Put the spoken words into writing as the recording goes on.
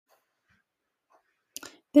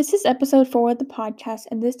This is episode 4 of the podcast,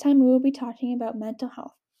 and this time we will be talking about mental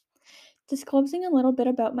health. Disclosing a little bit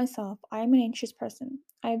about myself, I am an anxious person.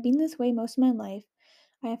 I have been this way most of my life.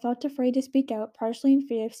 I have felt afraid to speak out, partially in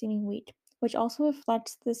fear of seeming weak, which also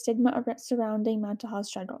reflects the stigma surrounding mental health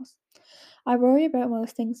struggles. I worry about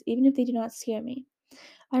most things, even if they do not scare me.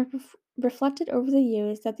 I've reflected over the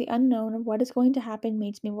years that the unknown of what is going to happen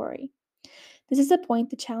makes me worry. This is a point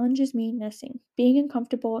that challenges me in nursing, being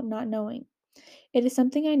uncomfortable not knowing. It is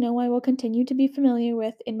something I know I will continue to be familiar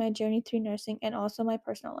with in my journey through nursing and also my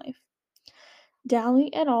personal life.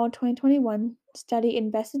 Dowling et al. 2021 study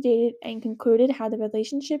investigated and concluded how the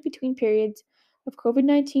relationship between periods of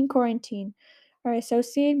COVID-19 quarantine are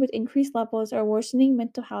associated with increased levels or worsening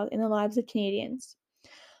mental health in the lives of Canadians.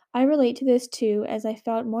 I relate to this too, as I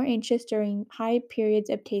felt more anxious during high periods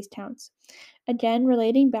of case counts. Again,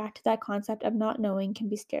 relating back to that concept of not knowing can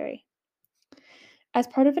be scary. As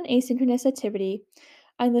part of an asynchronous activity,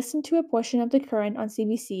 I listened to a portion of The Current on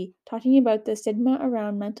CBC talking about the stigma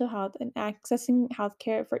around mental health and accessing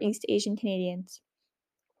healthcare for East Asian Canadians.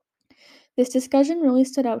 This discussion really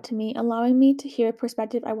stood out to me, allowing me to hear a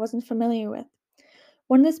perspective I wasn't familiar with.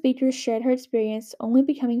 One of the speakers shared her experience only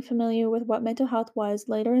becoming familiar with what mental health was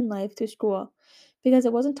later in life through school, because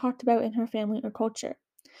it wasn't talked about in her family or culture.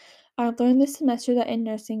 I've learned this semester that in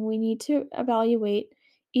nursing, we need to evaluate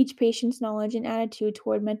each patient's knowledge and attitude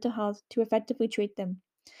toward mental health to effectively treat them,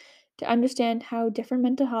 to understand how different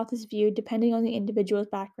mental health is viewed depending on the individual's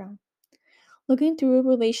background. Looking through a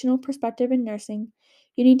relational perspective in nursing,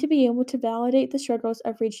 you need to be able to validate the struggles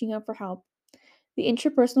of reaching out for help, the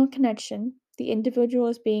interpersonal connection, the individual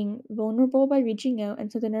is being vulnerable by reaching out, and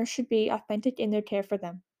so the nurse should be authentic in their care for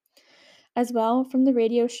them. As well, from the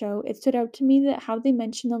radio show, it stood out to me that how they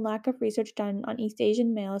mentioned the lack of research done on East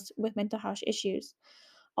Asian males with mental health issues,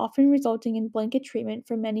 often resulting in blanket treatment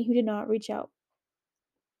for many who did not reach out.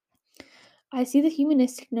 I see the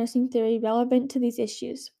humanistic nursing theory relevant to these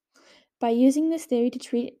issues. By using this theory to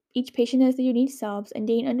treat each patient as their unique selves and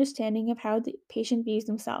gain understanding of how the patient views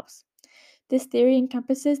themselves. This theory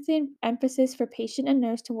encompasses the emphasis for patient and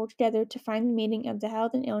nurse to work together to find the meaning of the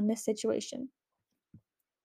health and illness situation.